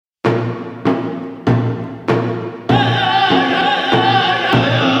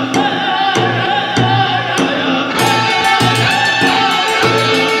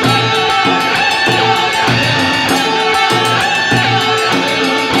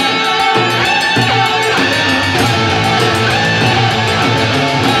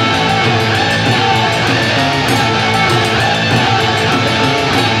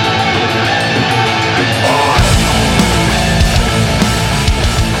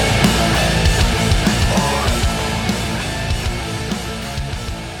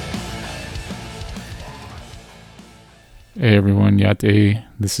Hey everyone, Yate.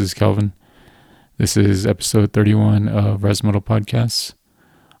 This is Kelvin. This is episode 31 of Res Metal Podcasts.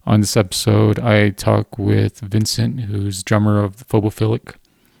 On this episode, I talk with Vincent, who's drummer of Phobophilic.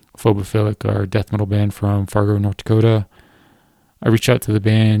 Phobophilic are a death metal band from Fargo, North Dakota. I reached out to the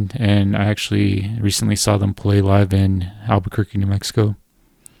band and I actually recently saw them play live in Albuquerque, New Mexico.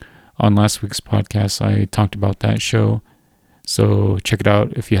 On last week's podcast, I talked about that show, so check it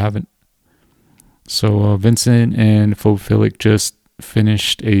out if you haven't. So Vincent and Phobophilic just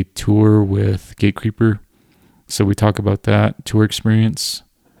finished a tour with Gatecreeper. So we talk about that tour experience.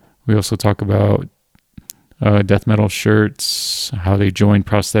 We also talk about death metal shirts, how they joined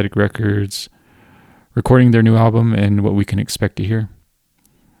Prosthetic Records, recording their new album, and what we can expect to hear.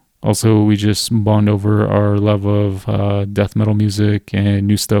 Also, we just bond over our love of death metal music and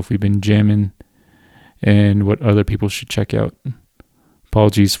new stuff we've been jamming and what other people should check out.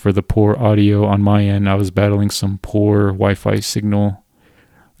 Apologies for the poor audio on my end. I was battling some poor Wi-Fi signal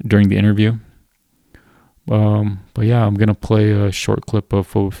during the interview. But yeah, I'm going to play a short clip of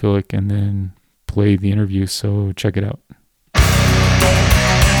Phobophilic and then play the interview, so check it out.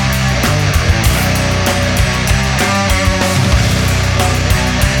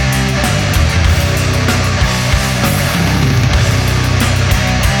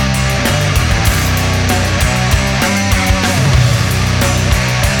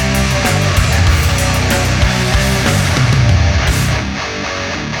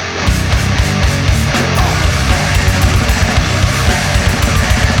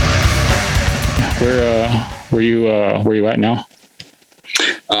 Where you at now?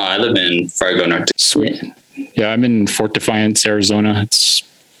 I live in Fargo, North Dakota. Sweet. Yeah, I'm in Fort Defiance, Arizona.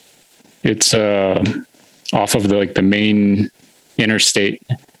 It's off of the main interstate,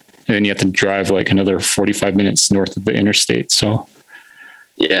 and then you have to drive like another 45 minutes north of the interstate. So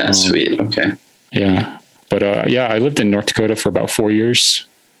yeah, sweet. Okay. Yeah, but I lived in North Dakota for about 4 years.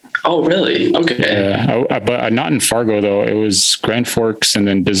 Oh, really? Okay. Yeah, but not in Fargo though. It was Grand Forks and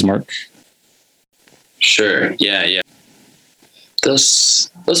then Bismarck. Sure. Yeah. Those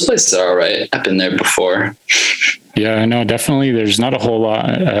places are all right. I've been there before. Yeah, no, definitely. There's not a whole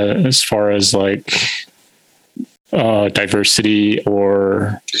lot as far as diversity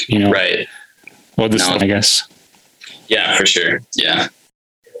or, right. Well, I guess. Yeah, for sure. Yeah.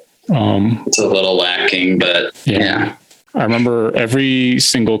 It's a little lacking, but yeah. I remember every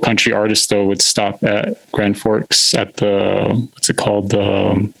single country artist though would stop at Grand Forks at the, what's it called?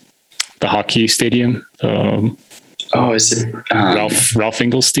 The hockey stadium. Is it Ralph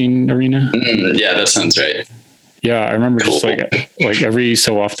Engelstein Arena? Yeah, that sounds right. Yeah, I remember cool. Just like every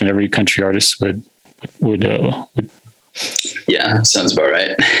so often, every country artist would. Yeah, sounds about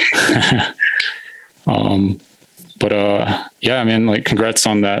right. Yeah, man, congrats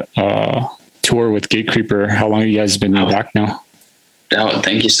on that tour with Gatecreeper. How long have you guys been back now? Oh,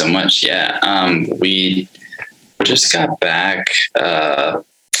 thank you so much. Yeah, we just got back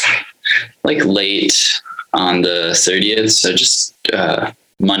late on the 30th, so just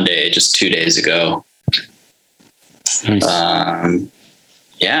Monday, just 2 days ago. Nice.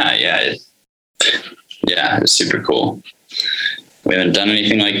 It was super cool. We haven't done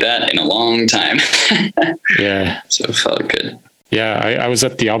anything like that in a long time. Yeah, so it felt good. Yeah, I was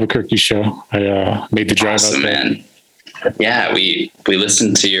at the Albuquerque show. I made the drive awesome, out there. Man. Yeah, we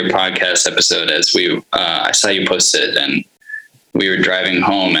listened to your podcast episode as I saw you post it, and we were driving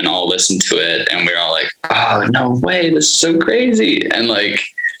home and all listened to it, and we were all like, oh, no way, this is so crazy. And it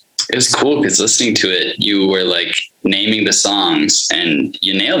was cool because listening to it, you were naming the songs and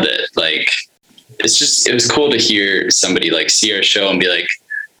you nailed it. It was cool to hear somebody see our show and be like,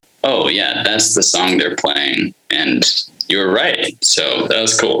 oh yeah, that's the song they're playing. And you were right. So that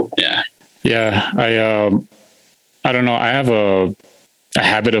was cool. Yeah. Yeah. I don't know. I have a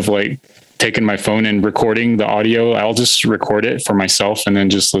habit of taking my phone and recording the audio. I'll just record it for myself and then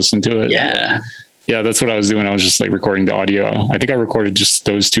just listen to it. Yeah. Yeah, that's what I was doing. I was just recording the audio. I think I recorded just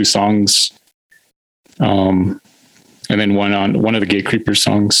those two songs. And then one of the Gatecreeper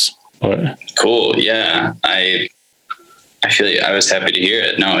songs. But cool. Yeah. I feel I was happy to hear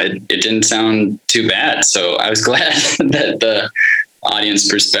it. No, it didn't sound too bad. So I was glad that the audience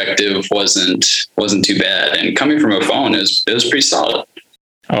perspective wasn't too bad. And coming from a phone, it was pretty solid.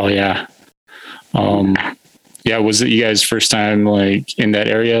 Oh yeah. Yeah, was it you guys' first time in that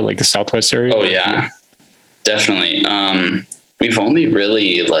area, the Southwest area? Oh yeah, definitely. We've only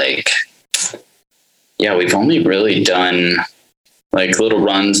really done little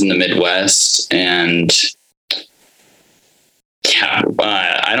runs in the Midwest, and yeah,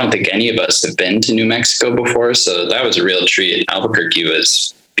 I don't think any of us have been to New Mexico before, so that was a real treat. Albuquerque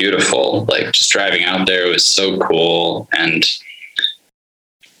was beautiful. Like just driving out there was so cool. And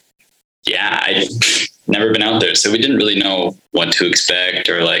yeah, I'd never been out there, so we didn't really know what to expect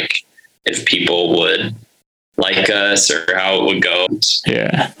or like if people would like us or how it would go.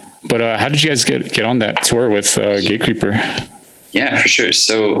 Yeah. But how did you guys get on that tour with Gatecreeper? Yeah, for sure.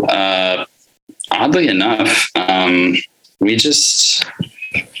 So oddly enough, we just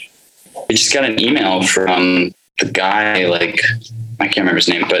got an email from the guy, like, I can't remember his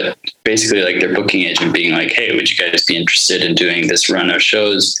name, but basically like their booking agent being like, hey, would you guys be interested in doing this run of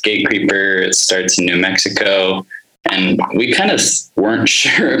shows, Gatecreeper? It starts in New Mexico. And we kind of weren't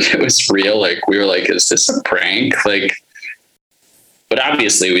sure if it was real. Like, we were like, is this a prank? Like, but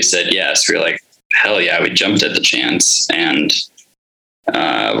obviously we said yes. We were like, hell yeah, we jumped at the chance. And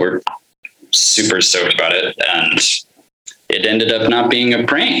we're super stoked about it. And it ended up not being a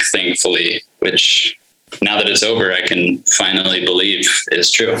prank, thankfully, which now that it's over, I can finally believe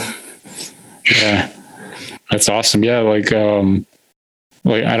is true. Yeah, that's awesome. Yeah, like I don't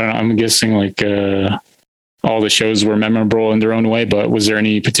know. I'm guessing like all the shows were memorable in their own way, but was there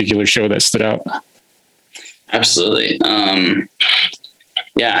any particular show that stood out? Absolutely.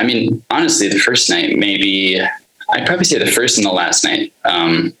 Yeah, I mean, honestly, the first night, maybe I'd probably say the first and the last night.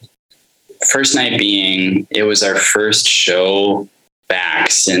 First night being, it was our first show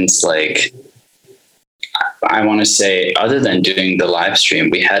back since like, I want to say, other than doing the live stream,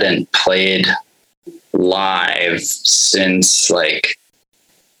 we hadn't played live since like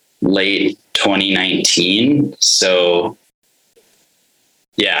late 2019. So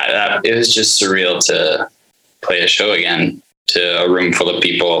yeah, it was just surreal to play a show again to a room full of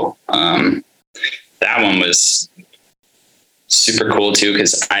people. That one was super cool too,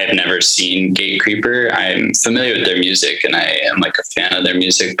 because I have never seen Gatecreeper. I'm familiar with their music and I am like a fan of their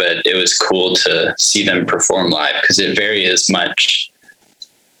music, but it was cool to see them perform live because it very is much,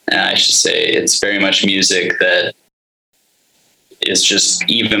 I should say, it's very much music that is just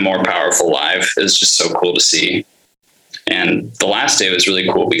even more powerful live. It's just so cool to see. And the last day was really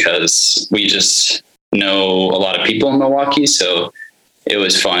cool because we just know a lot of people in Milwaukee. So it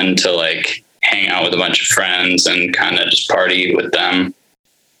was fun to like hang out with a bunch of friends and kind of just party with them.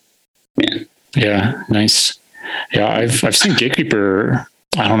 Yeah. Nice. Yeah. I've seen Gatecreeper,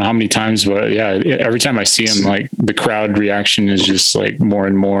 I don't know how many times, but yeah, every time I see him, like the crowd reaction is just like more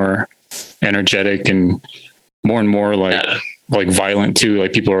and more energetic and more like, like violent too.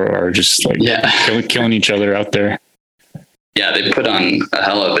 Like people are just like killing each other out there. Yeah. They put on a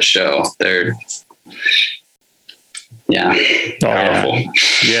hell of a show. They're, powerful.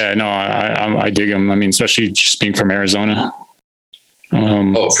 Yeah, no, I dig them. I mean, especially just being from Arizona.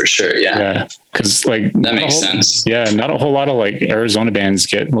 For sure. Yeah. Cause like that makes sense. Yeah. Not a whole lot of like Arizona bands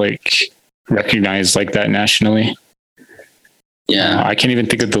get like recognized like that nationally. Yeah. I can't even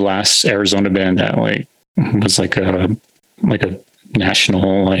think of the last Arizona band that like was like a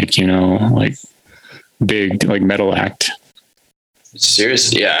national, like, you know, like big, like metal act.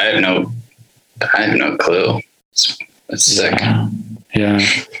 Seriously. Yeah. I have no clue. That's sick. Yeah.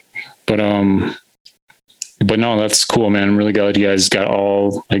 But no, that's cool, man. I'm really glad you guys got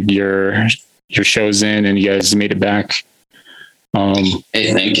all like your shows in and you guys made it back.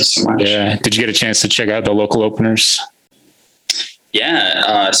 Hey, thank you so much. Yeah. Did you get a chance to check out the local openers?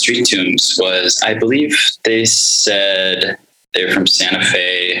 Yeah. Street Tombs was, I believe they said they're from Santa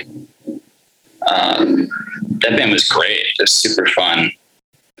Fe. That band was great. It was super fun.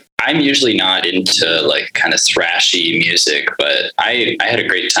 I'm usually not into like kind of thrashy music, but I had a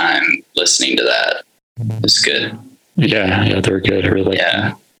great time listening to that. It was good. Yeah, they're good. I really like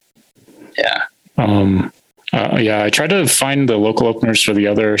them. Yeah. I tried to find the local openers for the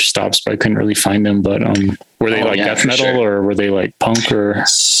other stops, but I couldn't really find them. But were they death metal or were they like punk or?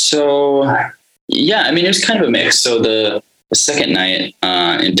 So yeah, I mean, it was kind of a mix. So the second night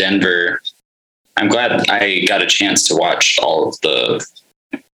in Denver, I'm glad I got a chance to watch all of the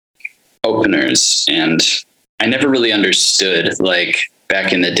openers, and I never really understood, like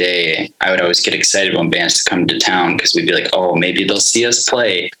back in the day, I would always get excited when bands come to town because we'd be like, oh, maybe they'll see us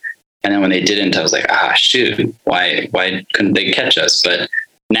play. And then when they didn't, I was like, shoot, why couldn't they catch us? But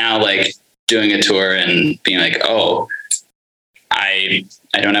now like doing a tour and being like, oh, I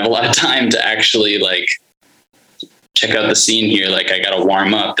don't have a lot of time to actually like check out the scene here. Like I got to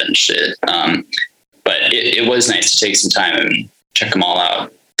warm up and shit. But it was nice to take some time and check them all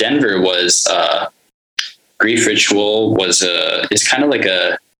out. Denver was Grief Ritual is kind of like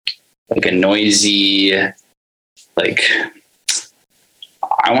a noisy, like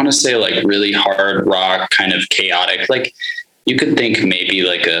I want to say like really hard rock, kind of chaotic. Like you could think maybe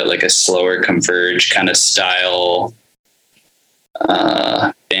like a slower Converge kind of style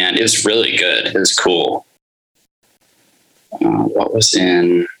it was really good. It was cool. What was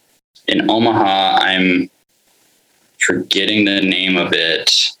in Omaha? I'm forgetting the name of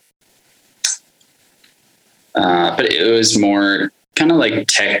it. But it was more kind of like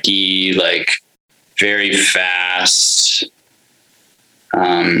techy, like very fast.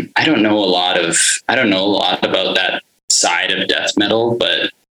 I don't know a lot about that side of death metal, but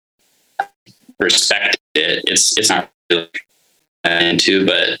respect it. It's not really into,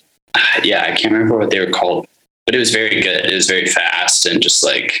 but yeah, I can't remember what they were called, but it was very good. It was very fast, and just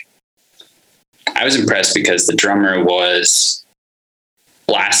like, I was impressed because the drummer was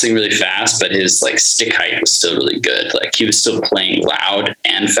blasting really fast, but his like stick height was still really good. Like, he was still playing loud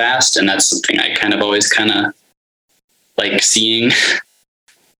and fast, and that's something I kind of always kind of like seeing.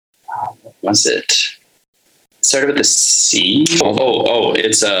 What was it? It started with a C. Oh,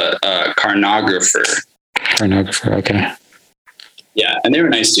 it's a Carnographer. Carnographer, okay. Yeah, and they were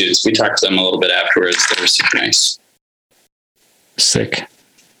nice dudes. We talked to them a little bit afterwards. They were super nice. Sick.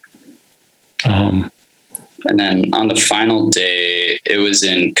 And then on the final day, it was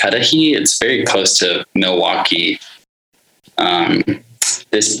in Cudahy. It's very close to Milwaukee.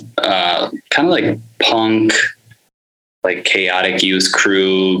 This kind of like punk, like chaotic youth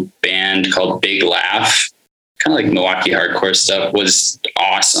crew band called Big Laugh, kind of like Milwaukee hardcore stuff, was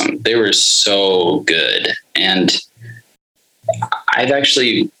awesome. They were so good. And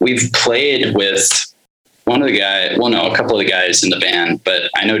we've played with a couple of the guys in the band, but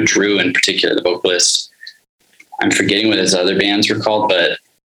I know Drew in particular, the vocalist. I'm forgetting what his other bands were called, but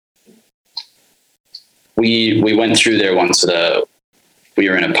we went through there once we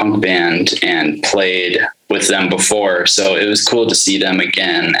were in a punk band and played with them before. So it was cool to see them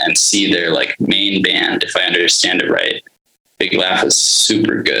again and see their like main band, if I understand it right. Big Laugh is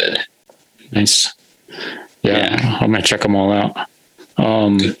super good. Nice. Yeah. I'm gonna check them all out.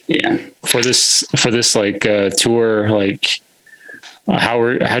 For this like tour, like how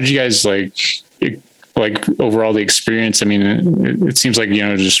did you guys like overall the experience? I mean, it seems like,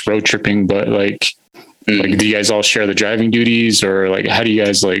 just road tripping, but like do you guys all share the driving duties, or like how do you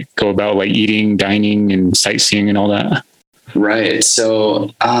guys like go about like eating, dining, and sightseeing and all that? Right.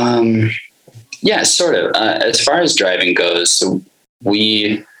 So yeah, sort of. As far as driving goes, so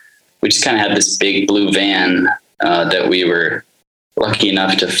we just kind of had this big blue van that we were lucky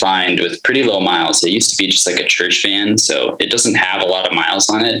enough to find with pretty low miles. It used to be just like a church van, so it doesn't have a lot of miles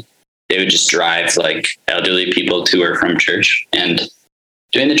on it. They would just drive like elderly people to or from church. And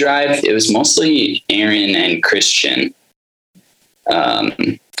during the drive, it was mostly Aaron and Christian.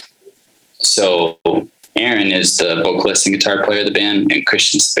 So Aaron is the vocalist and guitar player of the band, and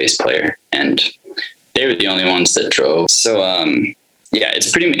Christian's the bass player. And they were the only ones that drove. So yeah,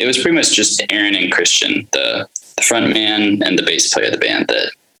 it was pretty much just Aaron and Christian, the front man and the bass player of the band,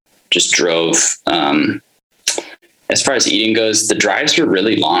 that just drove. As far as eating goes, the drives were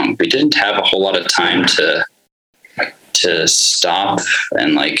really long. We didn't have a whole lot of time to stop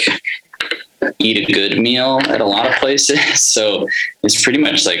and like eat a good meal at a lot of places. So it's pretty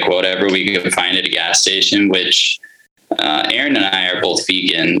much like whatever we could find at a gas station, which Aaron and I are both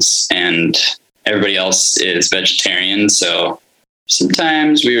vegans and everybody else is vegetarian. So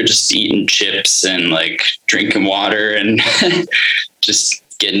sometimes we were just eating chips and like drinking water and just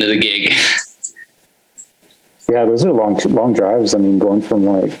getting to the gig. Yeah, those are long drives. I mean, going from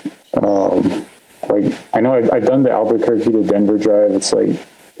like I know I've done the Albuquerque to Denver drive. It's like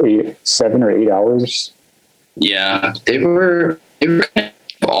 7 or 8 hours. Yeah, they were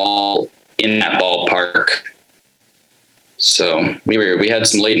all in that ballpark. So we had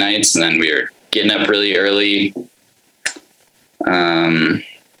some late nights, and then we were getting up really early.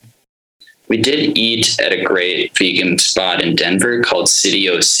 We did eat at a great vegan spot in Denver called City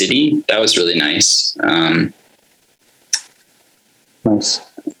O City. That was really nice. Nice.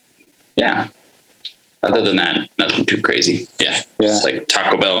 Yeah. Other than that, nothing too crazy. Yeah. Just like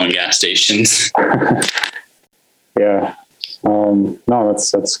Taco Bell and gas stations. Yeah. No,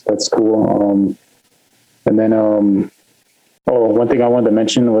 that's cool. And then, one thing I wanted to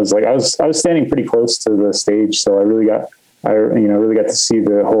mention was like, I was standing pretty close to the stage. So I really got to see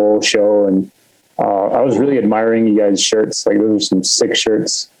the whole show, and I was really admiring you guys' shirts. Like, those are some sick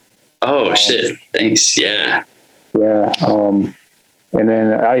shirts. Oh shit. Thanks. Yeah. Yeah. And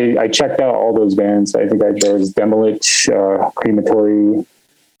then I checked out all those bands. I think there was Demolich, Crematory.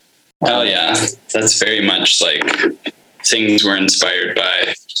 Oh yeah. That's very much like things we're inspired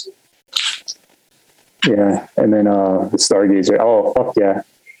by. Yeah. And then the Stargazer. Oh, fuck yeah.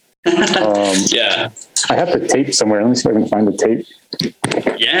 Yeah. I have the tape somewhere. Let me see if I can find the tape.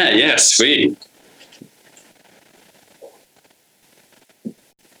 Yeah, sweet.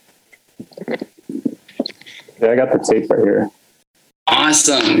 Yeah, I got the tape right here.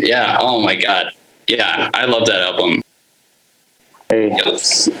 Awesome. Yeah. Oh my God. Yeah, I love that album. Hey,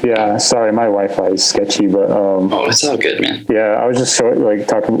 yeah, sorry, my Wi-Fi is sketchy, but oh, it's all good, man. Yeah, I was just we were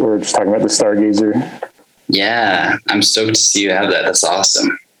just talking about the Stargazer. Yeah, I'm stoked to see you have that. That's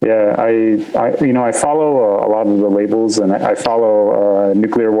awesome. Yeah, I follow a lot of the labels, and I follow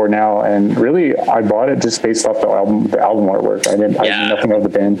Nuclear War Now, and really I bought it just based off the album artwork. I knew nothing of the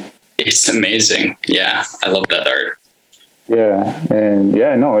band. It's amazing. Yeah, I love that art. Yeah, and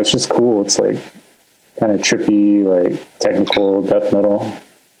yeah, no, it's just cool. It's like kind of trippy, like technical death metal.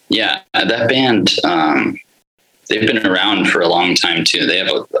 Yeah, that band, they've been around for a long time too. They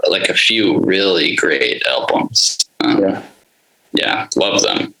have a few really great albums. Yeah, love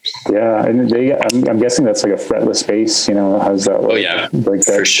them. Yeah, and I'm guessing that's like a fretless bass, has that like that,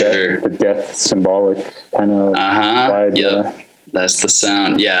 for sure. The death symbolic kind of vibe. Yeah. That's the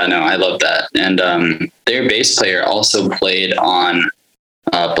sound. Yeah, no, I love that. And their bass player also played on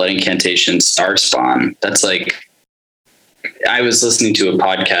Blood Incantation Starspawn. That's like, I was listening to a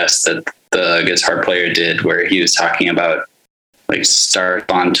podcast that the guitar player did where he was talking about like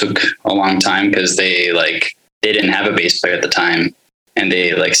Starspawn took a long time because they didn't have a bass player at the time, and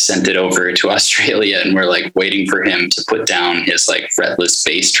they like sent it over to Australia and were like waiting for him to put down his like fretless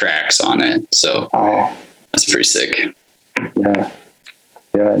bass tracks on it. So that's pretty sick. Yeah,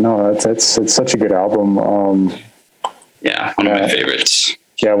 no, it's such a good album. Yeah, one of my favorites.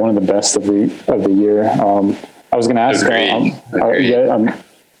 Yeah, one of the best of the year. I was going to ask,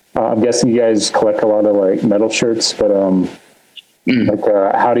 I'm guessing you guys collect a lot of like metal shirts, but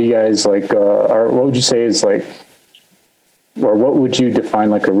how do you guys or what would you say is like, or what would you define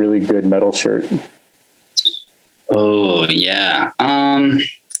like a really good metal shirt? Oh yeah,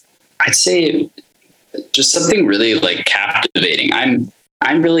 I'd say just something really like captivating. I'm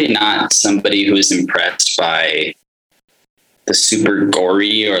really not somebody who is impressed by the super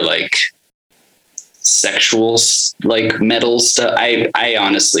gory or like sexual like metal stuff. I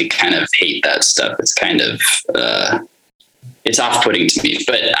honestly kind of hate that stuff. It's kind of it's off-putting to me,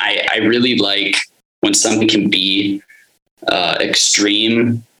 but I really like when something can be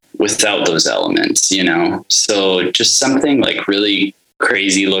extreme without those elements, so just something like really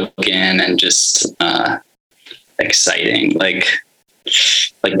crazy looking and just exciting, like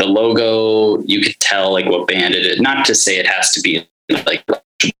the logo, you could tell like what band it is. Not to say it has to be like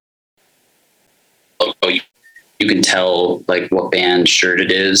logo, you can tell like what band shirt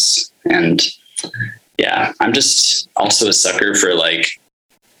it is. And yeah, I'm just also a sucker for like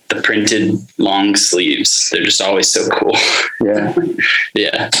the printed long sleeves. They're just always so cool. Yeah.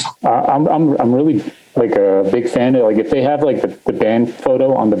 Yeah. I'm really like a big fan of like if they have like the band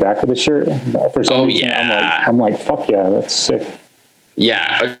photo on the back of the shirt for some reason, I'm like fuck yeah, that's sick.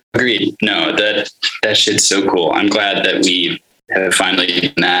 Yeah, agreed. No, that shit's so cool. I'm glad that we have finally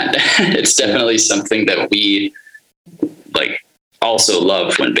done that. It's definitely something that we like also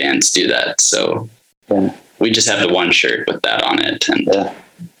love when bands do that. So we just have the one shirt with that on it, and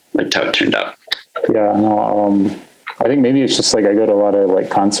like how it turned out. Yeah, no, I think maybe it's just like I go to a lot of like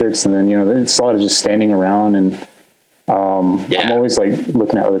concerts, and then it's a lot of just standing around, and I'm always like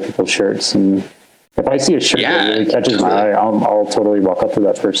looking at other people's shirts, and if I see a shirt that really catches my eye, I'll totally walk up to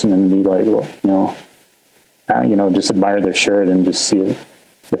that person and be like, just admire their shirt and just see if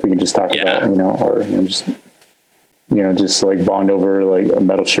we can just talk about, or just like bond over like a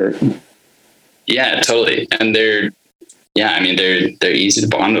metal shirt. Yeah, totally. And they're easy to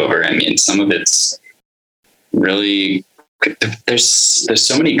bond over. I mean, some of it's really, there's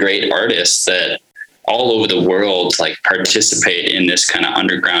so many great artists that all over the world like participate in this kind of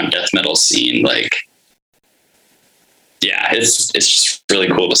underground death metal scene. Like, yeah, it's just really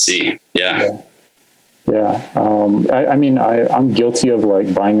cool to see. Yeah. I'm guilty of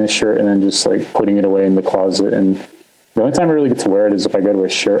like buying this shirt and then just like putting it away in the closet. And the only time I really get to wear it is if I go to a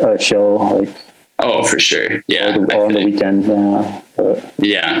show, like. Oh, for sure. Yeah. Or on the weekend.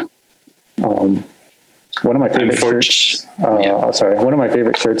 Yeah. One of my favorite shirts. One of my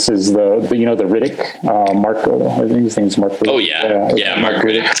favorite shirts is the Riddick, Marco. I think his name's Mark Riddick. Oh yeah, Mark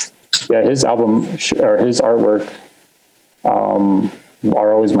Riddick. Yeah, his album or his artwork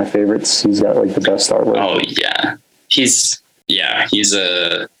are always my favorites. He's got like the best artwork. Oh yeah, he's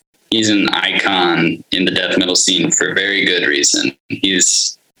an icon in the death metal scene for very good reason.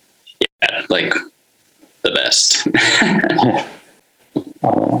 He's like the best.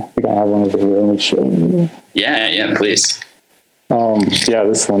 I think I have one over here. Let me show you. Yeah, please.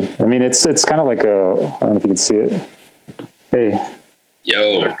 This one. I mean, it's kind of like I don't know if you can see it. Hey.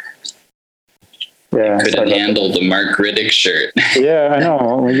 Yo. Yeah. Couldn't handle the Mark Riddick shirt. Yeah, I know.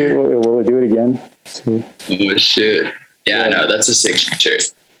 Will we do it again? Oh shit! Yeah, no, that's a sick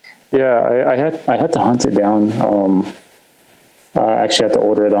shirt. Yeah, I had to hunt it down. I actually had to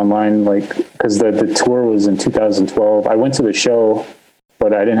order it online, like, because the tour was in 2012. I went to the show,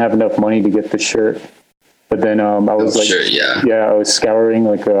 but I didn't have enough money to get the shirt. But then I was I was scouring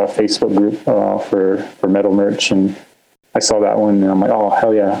like a Facebook group for metal merch, and I saw that one, and I'm like, oh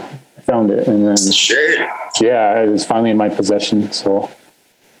hell yeah, I found it. And then shirt. Yeah, it was finally in my possession. So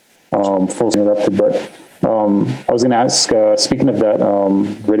full interrupted, but I was going to ask, speaking of that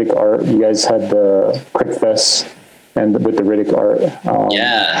Riddick art, you guys had the Crick Fest and with the Riddick art.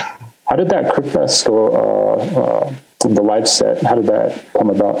 Yeah. How did that Crick Fest go, the live set, how did that come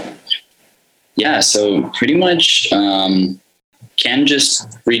about? Yeah, so pretty much Ken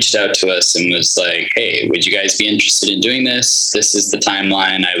just reached out to us and was like, hey, would you guys be interested in doing this? This is the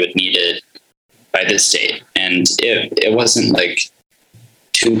timeline. I would need it by this date. And it wasn't like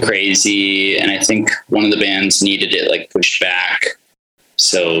too crazy, and I think one of the bands needed it like pushed back,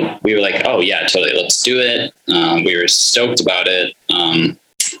 so we were like, oh yeah, totally, let's do it. We were stoked about it, and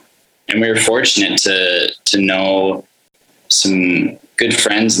we were fortunate to know some good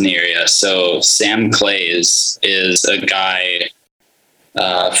friends in the area. So Sam Clays is a guy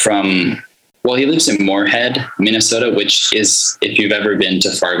he lives in Moorhead, Minnesota, which is, if you've ever been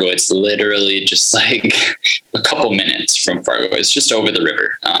to Fargo, it's literally just like a couple minutes from Fargo. It's just over the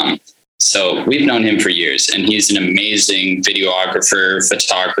river. So we've known him for years, and he's an amazing videographer,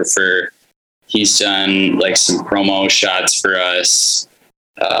 photographer. He's done like some promo shots for us.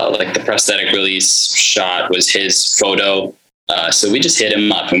 Like the prosthetic release shot was his photo. So we just hit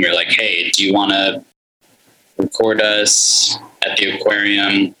him up and we were like, hey, do you want to record us at the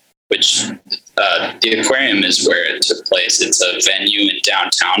aquarium? Which the aquarium is where it took place. It's a venue in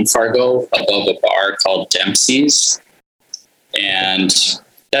downtown Fargo above a bar called Dempsey's. And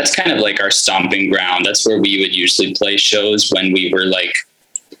that's kind of like our stomping ground. That's where we would usually play shows when we were like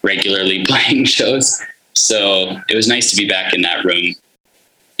regularly playing shows. So it was nice to be back in that room.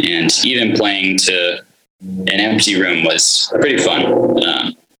 And even playing to an empty room was pretty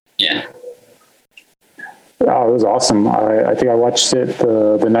fun. Yeah. Oh, it was awesome. I think I watched it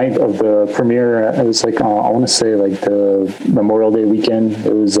the night of the premiere. It was like, I want to say like the Memorial Day weekend.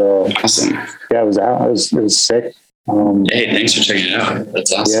 It was awesome. Yeah, it was out. It was sick. Hey, thanks for checking it out.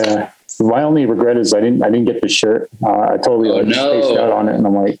 That's awesome. Yeah. My only regret is I didn't get the shirt. I totally spaced out on it, and I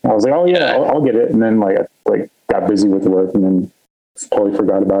was like, oh yeah, I'll get it. And then I got busy with work and then totally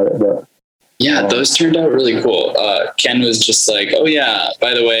forgot about it. But yeah, those turned out really cool. Ken was just like, oh yeah,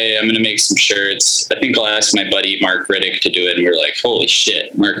 by the way, I'm going to make some shirts. I think I'll ask my buddy Mark Riddick to do it. And we were like, holy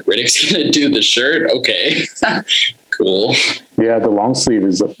shit, Mark Riddick's going to do the shirt? Okay. Cool. Yeah, the long sleeve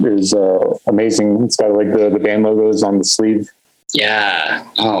is amazing. It's got like the band logos on the sleeve. Yeah.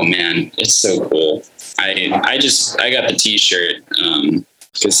 Oh man, it's so cool. I got the t-shirt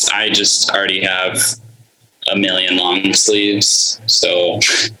because I just already have a million long sleeves. So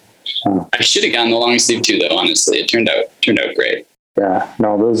I should have gotten the long sleeve too, though. Honestly, it turned out great. Yeah,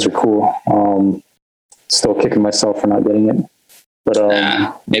 no, those are cool. Still kicking myself for not getting it,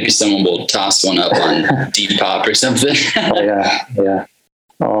 but maybe someone will toss one up on Depop or something. Oh, yeah.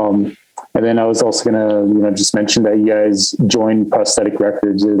 And then I was also gonna, just mention that you guys joined Prosthetic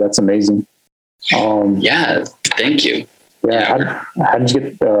Records. That's amazing. Yeah, thank you. Yeah, how did you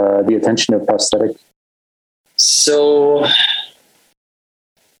get the attention of Prosthetic? So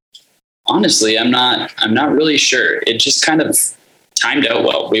honestly, I'm not really sure. It just kind of timed out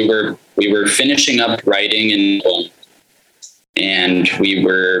well. We were finishing up writing and we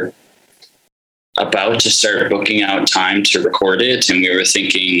were about to start booking out time to record it, and we were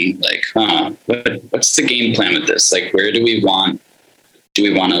thinking like, what's the game plan with this? Like, where do we want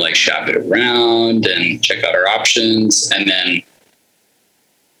to like shop it around and check out our options? And then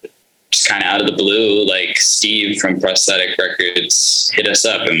just kind of out of the blue, like Steve from Prosthetic Records hit us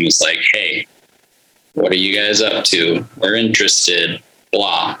up and was like, hey, what are you guys up to? We're interested,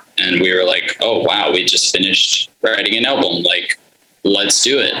 blah. And we were like, oh wow, we just finished writing an album. Like, let's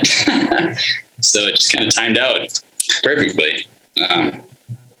do it. So it just kind of timed out perfectly.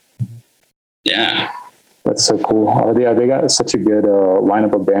 Yeah. That's so cool. Yeah, they got such a good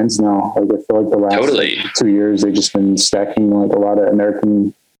lineup of bands now. Like, I feel like the last 2 years, they've just been stacking like a lot of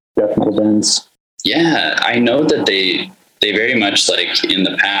American death metal bands. Yeah, I know that they very much, like in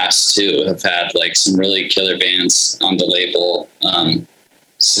the past too, have had like some really killer bands on the label.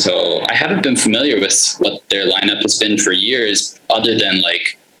 So I haven't been familiar with what their lineup has been for years, other than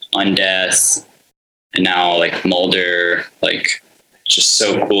like Undeath and now like Mulder. Like, just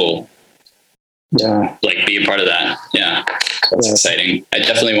so cool. like be a part of that. Yeah, that's exciting. I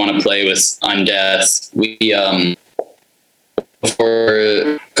definitely want to play with Undeath. We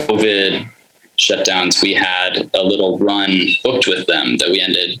before COVID shutdowns, we had a little run booked with them that we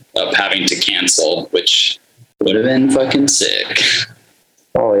ended up having to cancel, which would have been fucking sick.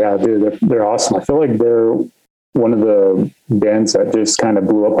 Oh yeah, dude, they're awesome. I feel like they're one of the bands that just kind of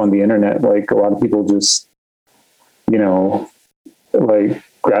blew up on the internet. Like a lot of people just, like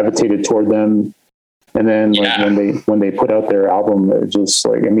gravitated toward them. And then like when they put out their album, it just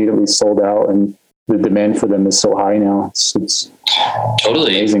like immediately sold out, and the demand for them is so high now. It's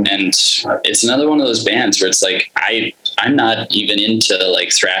totally amazing. And it's another one of those bands where it's like I'm not even into like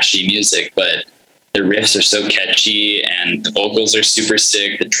thrashy music, but the riffs are so catchy and the vocals are super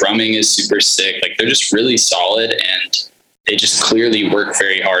sick. The drumming is super sick. Like they're just really solid, and they just clearly work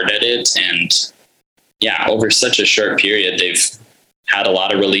very hard at it. And yeah, over such a short period, they've had a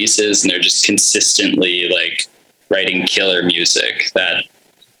lot of releases, and they're just consistently like writing killer music. That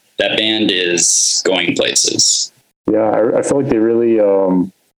band is going places. Yeah, I feel like they really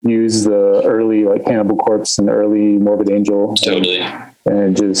use the early like Cannibal Corpse and early Morbid Angel. Totally.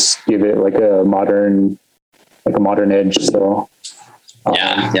 And just give it like a modern edge. So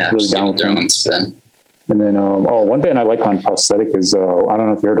really down with their own spin. And then one band I like on Prosthetic is I don't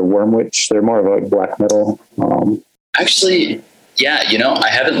know if you heard of Wormwitch. They're more of like black metal. Actually, yeah, I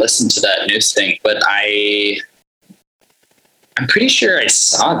haven't listened to that news thing, but I'm pretty sure I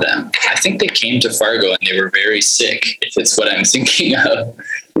saw them. I think they came to Fargo and they were very sick, if it's what I'm thinking of.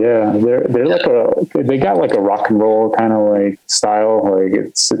 Yeah, they're like they got like a rock and roll kind of like style. Like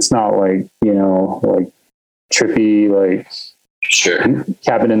it's not like, like trippy, like sure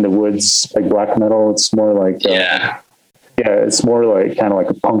Cabin in the Woods, like black metal. It's more like, it's more like kind of like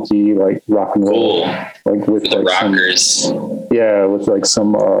a punky, like rock and roll, like with the like rockers. With like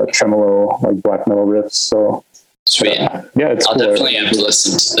some tremolo, like black metal riffs. So sweet. It's I'll cool. definitely have to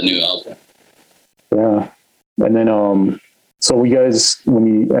listen to the new album. Yeah. And then, so when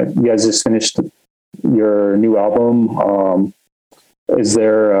you guys just finished your new album, is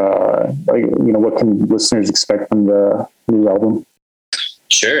there, what can listeners expect from the new album?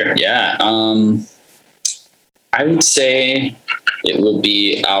 Sure. Yeah. I would say it will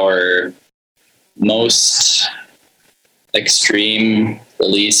be our most extreme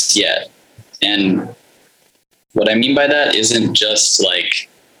release yet. And what I mean by that isn't just like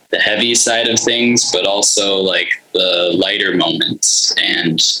the heavy side of things, but also like the lighter moments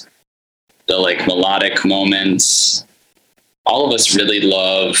and the like melodic moments. All of us really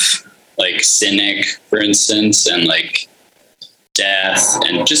love like Cynic, for instance, and like Death,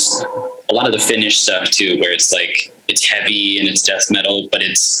 and just a lot of the Finnish stuff too, where it's like it's heavy and it's death metal, but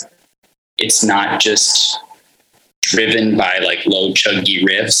it's not just driven by like low chuggy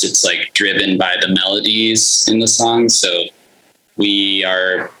riffs. It's like driven by the melodies in the song. So we've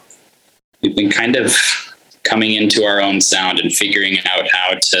been kind of coming into our own sound and figuring out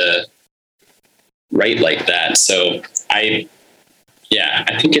how to write like that. So I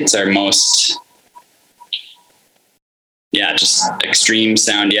think it's our most, just extreme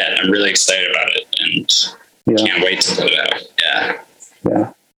sound yet. I'm really excited about it and can't wait to put it out. Yeah.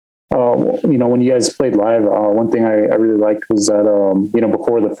 Yeah. When you guys played live, one thing I really liked was that,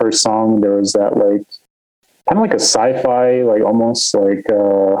 before the first song, there was that like, kind of like a sci-fi, like almost like,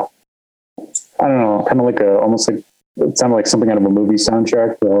 I don't know, kind of like almost like, it sounded like something out of a movie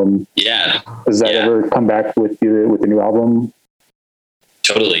soundtrack. Does that ever come back with the new album?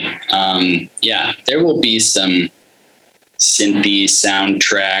 Totally. There will be some synthy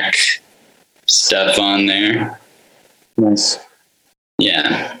soundtrack stuff on there. Nice.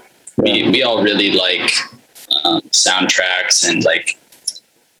 Yeah. We all really like soundtracks and like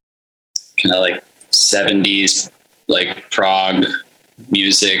kind of like 70s like prog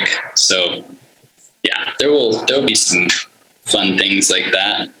music. So there'll be some fun things like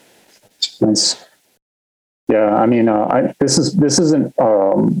that. Nice. Yeah, I mean, this isn't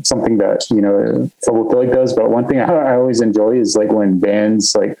something that Phobophilic does, but one thing I always enjoy is like when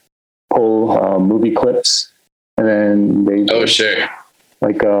bands like pull movie clips and then they. Oh sure.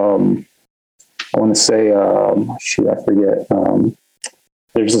 Like I want to say, I forget.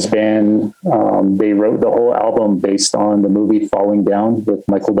 There's this band. They wrote the whole album based on the movie Falling Down with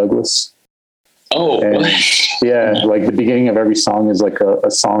Michael Douglas. Oh, and, like the beginning of every song is like a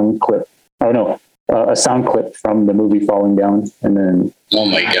song clip. Oh no. A sound clip from the movie Falling Down, and then oh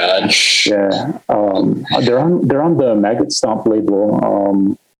my god, they're on the Maggot Stomp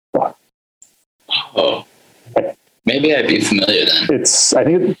label. Maybe I'd be familiar then. I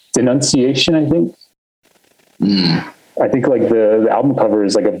think it's Denunciation. I think. I think like the album cover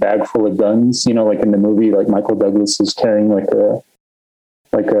is like a bag full of guns, you know, like in the movie, like Michael Douglas is carrying like a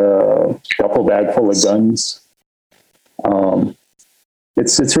duffel bag full of guns.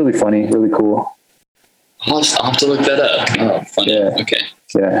 It's really funny, really cool. I'll have to look that up. Oh, funny. Yeah. Okay.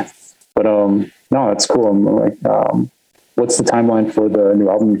 Yeah. But no, that's cool. I'm like, what's the timeline for the new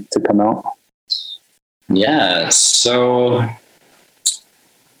album to come out? Yeah, so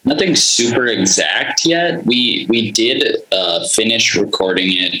nothing super exact yet. We did finish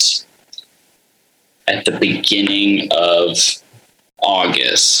recording it at the beginning of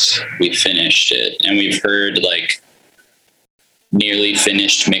August. We finished it, and we've heard like nearly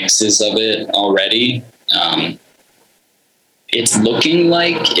finished mixes of it already. It's looking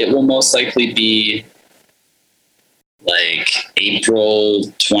like it will most likely be like April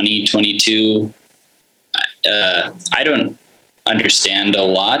 2022. I don't understand a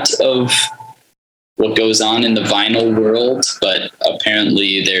lot of what goes on in the vinyl world, but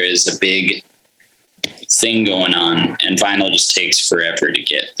apparently there is a big thing going on, and vinyl just takes forever to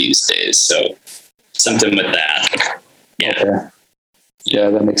get these days. So something with that. Yeah. Okay. Yeah,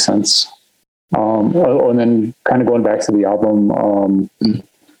 that makes sense. And then kind of going back to the album,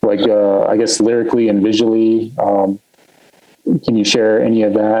 like I guess lyrically and visually, can you share any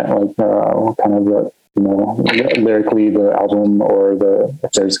of that? Like kind of the, you know, lyrically the album, or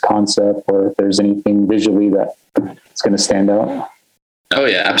if there's a concept, or if there's anything visually that it's going to stand out? Oh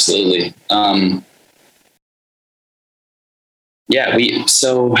yeah, absolutely.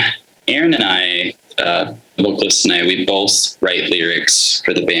 So Aaron and I, vocalist and I, we both write lyrics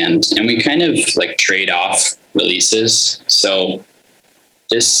for the band, and we kind of like trade off releases. So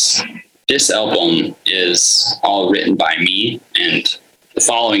this album is all written by me, and the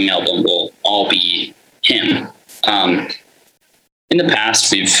following album will all be him. In the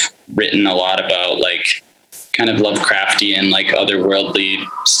past, we've written a lot about like kind of Lovecraftian, like otherworldly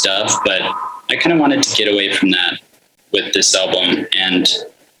stuff, but I kind of wanted to get away from that with this album and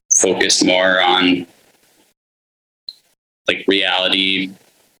focus more on like reality.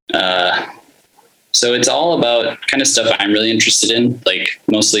 So it's all about kind of stuff I'm really interested in, like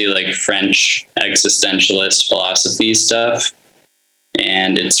mostly like French existentialist philosophy stuff.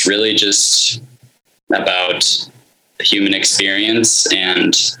 And it's really just about the human experience.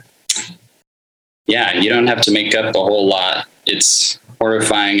 And yeah, you don't have to make up a whole lot. It's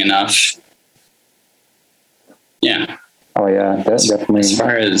horrifying enough. Yeah. Oh yeah, definitely. As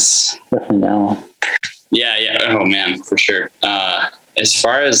far as definitely now. Yeah. Oh man, for sure. As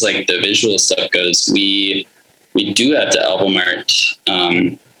far as like the visual stuff goes, we do have the album art.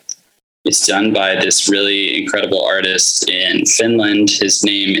 It's done by this really incredible artist in Finland. His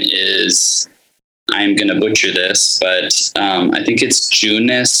name is, I'm going to butcher this, but I think it's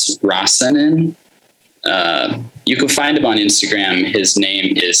Jonas Rasanen. You can find him on Instagram. His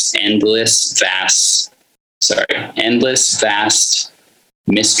name is Endless Vast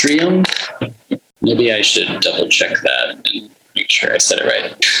Mystrium. Maybe I should double check that and make sure I said it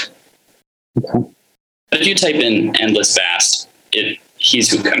right. Okay. But if you type in Endless Vast,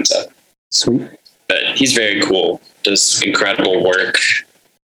 he's who comes up. Sweet. But he's very cool. Does incredible work.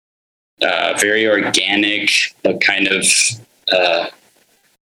 Very organic, but kind of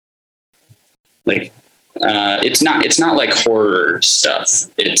it's not like horror stuff.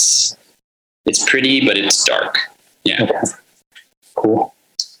 It's pretty, but it's dark. Yeah. Okay. Cool.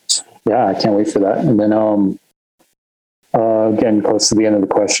 Yeah, I can't wait for that. And then again, close to the end of the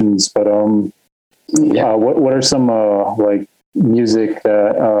questions, but what are some like music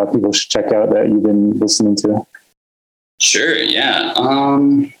that people should check out that you've been listening to? Sure. Yeah.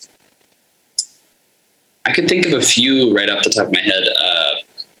 I could think of a few right off the top of my head.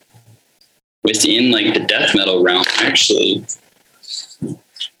 Within like the death metal realm, actually.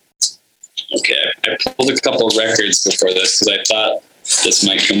 Okay, I pulled a couple of records before this because I thought this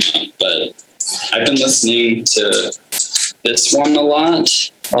might come up, but I've been listening to this one a lot.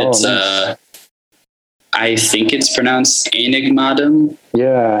 It's nice. I think it's pronounced Enigmatum.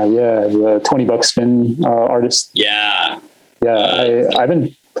 Yeah, the $20 spin artist. Yeah. I've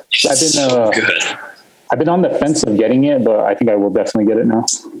been so good. I've been on the fence of getting it, but I think I will definitely get it now.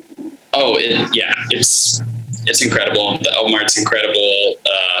 Oh, it's incredible. The album art's incredible.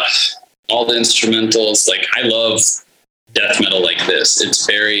 All the instrumentals, like I love death metal like this. It's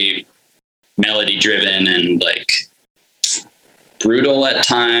very melody driven and like brutal at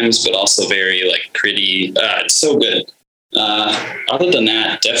times, but also very like pretty. It's so good. Other than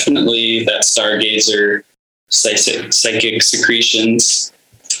that, definitely that Stargazer Psychic Secretions.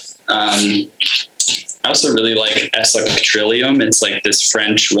 I also really like Esoc Trillium. It's like this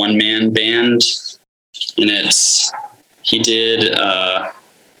French one-man band, and it's He did. I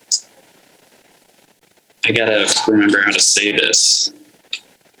gotta remember how to say this.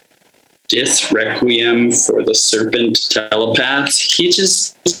 Dith Requiem for the Serpent Telepath.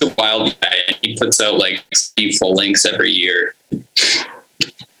 He's a wild guy. He puts out like 3 full lengths every year.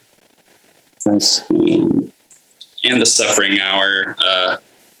 Nice. And the Suffering Hour.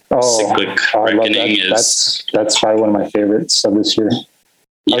 Cyclic Reckoning is. That's probably one of my favorites of this year.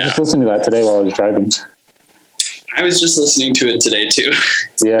 Yeah. I was just listening to that today while I was driving. I was just listening to it today too.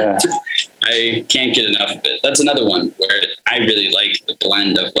 Yeah. I can't get enough of it. That's another one where I really like the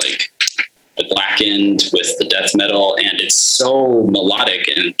blend of like the blackened with the death metal, and it's so melodic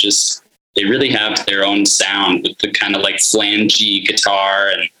and just they really have their own sound with the kind of like flangey guitar,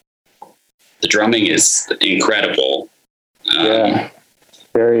 and the drumming is incredible. Yeah.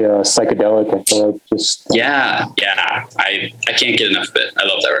 Very psychedelic. I feel like just yeah. I can't get enough of it. I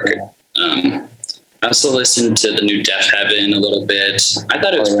love that record. I also listened to the new Deaf Heaven a little bit. I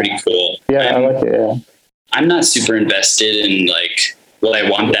thought it was pretty cool. Yeah, I like it. Yeah. I'm not super invested in like what I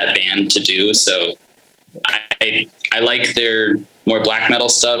want that band to do, so I like their more black metal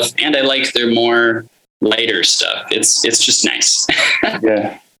stuff, and I like their more lighter stuff. It's just nice.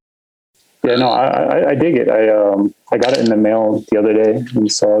 Yeah. Yeah, no, I dig it. I got it in the mail the other day,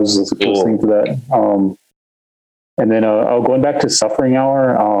 and so I was listening to that. And then going back to Suffering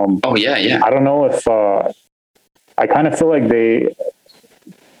Hour. Oh yeah. I don't know if I kind of feel like they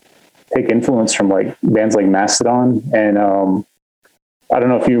take influence from like bands like Mastodon, and I don't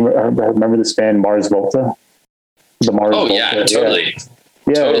know if you remember this band Mars Volta. The Mars. Oh Volta. yeah, totally.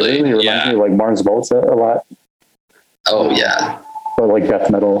 Yeah, totally. It really reminds me of like Mars Volta a lot. Oh yeah. But like death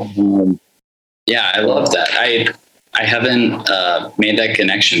metal. Yeah, I love that. I haven't made that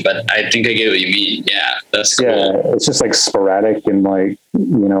connection, but I think I get what you mean. Yeah, that's cool. Yeah, it's just like sporadic and like,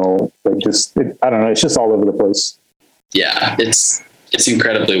 like just, I don't know. It's just all over the place. Yeah, it's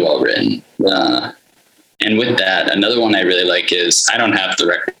incredibly well written. And with that, another one I really like is, I don't have the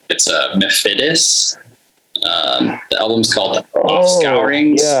record. It's Mephidus. The album's called Off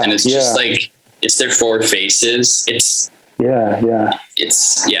Scourings, and it's just like, it's their 4 faces. It's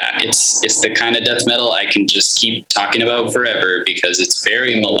the kind of death metal I can just keep talking about forever, because it's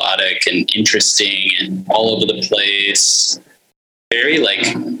very melodic and interesting and all over the place. Very like,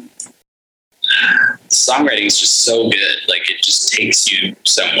 songwriting is just so good. Like it just takes you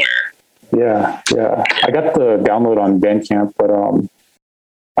somewhere. Yeah. I got the download on Bandcamp, but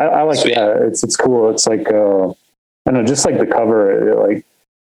I like it's cool. It's like I don't know, just like the cover,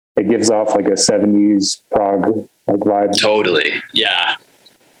 it gives off like a 70s prog like vibe. Totally. Yeah.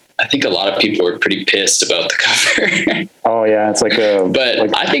 I think a lot of people were pretty pissed about the cover. Oh yeah. It's like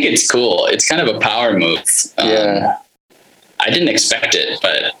but I think it's cool. It's kind of a power move. Yeah. I didn't expect it,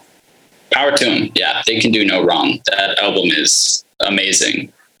 but power to them. Yeah. They can do no wrong. That album is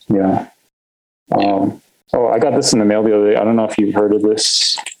amazing. Yeah. I got this in the mail the other day. I don't know if you've heard of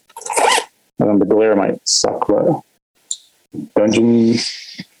this. The glare might suck, but Dungeon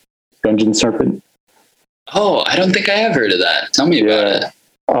Serpent. Oh, I don't think I have heard of that. Tell me about it.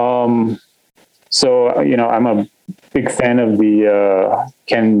 So, I'm a big fan of the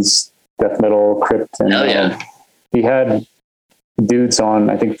Ken's death metal Crypt. And Hell yeah. He had dudes on,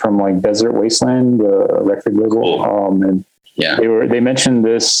 I think, from like Desert Wasteland, the record label. Cool. And yeah, they mentioned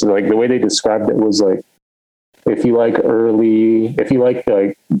this, like the way they described it was like, if you like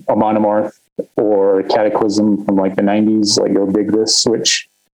Amon Amarth or Cataclysm from like the 90s, like you'll dig this, which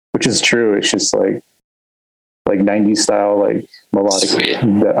is true. It's just like 90s style, like melodic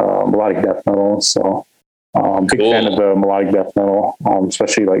death metal. So big fan of the melodic death metal,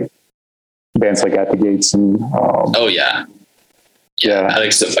 especially like bands like At the Gates and yeah, I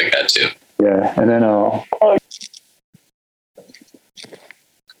like stuff like that too. Yeah, and then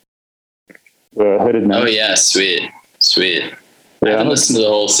the Hooded Menace. Oh yeah, sweet. Yeah, I haven't listened to the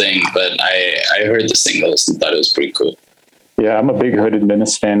whole thing, but I heard the singles and thought it was pretty cool. Yeah, I'm a big Hooded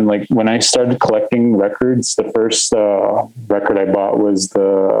Menace fan. Like when I started collecting records, the first record I bought was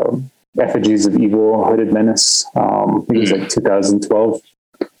the Effigies of Evil Hooded Menace. I think it was like 2012.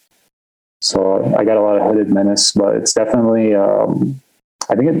 So I got a lot of Hooded Menace, but it's definitely, I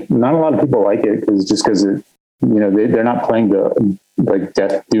think not a lot of people like it because it, they're not playing the like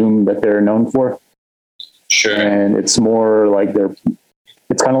death doom that they're known for. Sure. And it's more like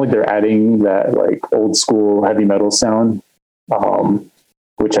it's kind of like they're adding that like old school heavy metal sound.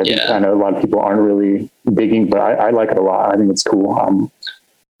 Which I think kind of a lot of people aren't really digging, but I like it a lot. I think it's cool. I'm a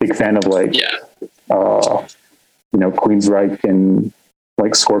big fan of Queensryche and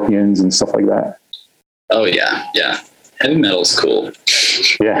like Scorpions and stuff like that. Oh yeah. Heavy metal's cool.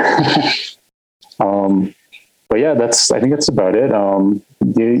 Yeah. but yeah, I think that's about it.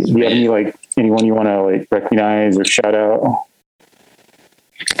 Do you have any, like, anyone you want to like recognize or shout out?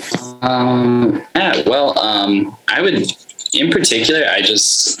 I would, in particular, I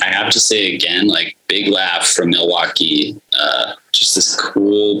have to say again, like, Big Laugh from Milwaukee, just this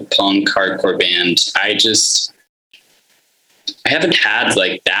cool punk hardcore band. I haven't had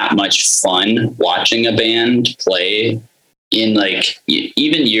like that much fun watching a band play in like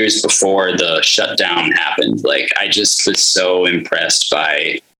even years before the shutdown happened. Like, I just was so impressed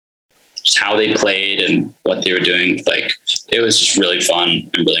by just how they played and what they were doing. Like, it was just really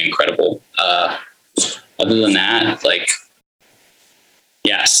fun and really incredible. Other than that, like,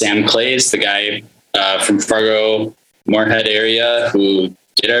 yeah, Sam Clay's the guy from Fargo, Moorhead area who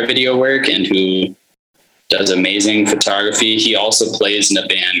did our video work and who does amazing photography. He also plays in a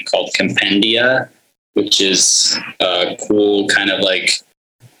band called Compendia, which is a cool kind of like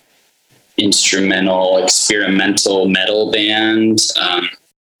instrumental, experimental metal band. I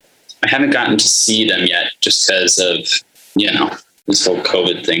haven't gotten to see them yet just because of, this whole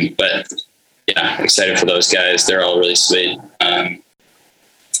COVID thing. But yeah, excited for those guys. They're all really sweet.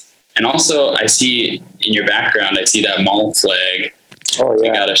 And also, I see in your background, I see that mall flag. Oh,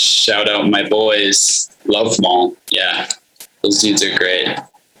 yeah. I got to shout out my boys. Love Mall. Yeah, those dudes are great.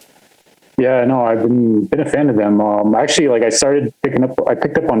 Yeah, no, I've been a fan of them. Actually, like, I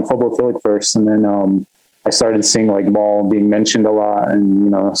picked up on Phobophilic first, and then I started seeing like Mall being mentioned a lot,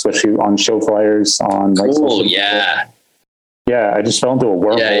 and especially on show flyers on like. Cool. Yeah. Yeah, I just fell into a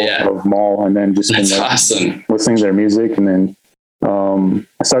wormhole of Mall, and then just that's awesome. Listening to their music, and then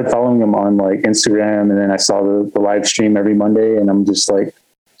I started following them on like Instagram, and then I saw the live stream every Monday, and I'm just like,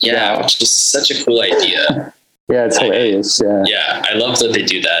 yeah, which is such a cool idea. Yeah, it's hilarious. Yeah, I love that they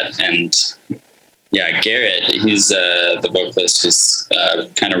do that. And yeah, Garrett, he's the vocalist, who's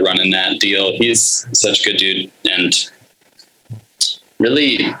kind of running that deal. He's such a good dude and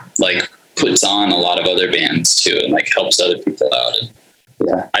really like puts on a lot of other bands too, and like helps other people out. And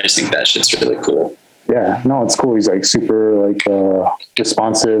yeah, I just think that shit's really cool. Yeah, no, it's cool. He's like super like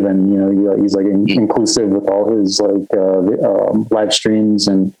responsive, and he's like inclusive with all his like live streams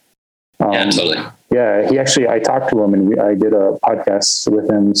and. Yeah, totally. Yeah, I talked to him, and I did a podcast with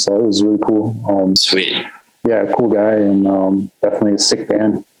him, so it was really cool. Sweet. Yeah, cool guy, and definitely a sick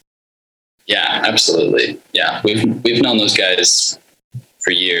band. Yeah, absolutely. Yeah, we've known those guys for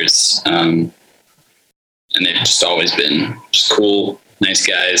years, and they've just always been just cool, nice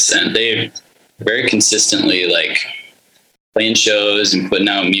guys, and they very consistently like playing shows and putting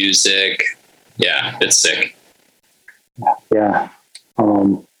out music. Yeah, it's sick. Yeah.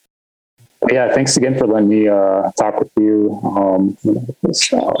 Yeah, thanks again for letting me talk with you.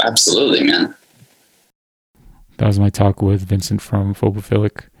 Absolutely, man. That was my talk with Vincent from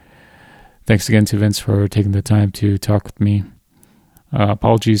Phobophilic. Thanks again to Vince for taking the time to talk with me.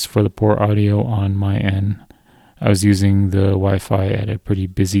 Apologies for the poor audio on my end. I was using the Wi-Fi at a pretty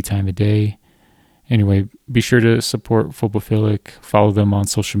busy time of day. Anyway, be sure to support Phobophilic, follow them on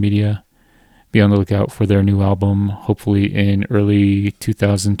social media, be on the lookout for their new album, hopefully in early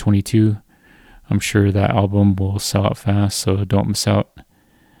 2022. I'm sure that album will sell out fast, so don't miss out.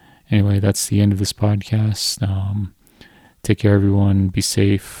 Anyway, that's the end of this podcast. Take care, everyone. Be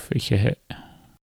safe.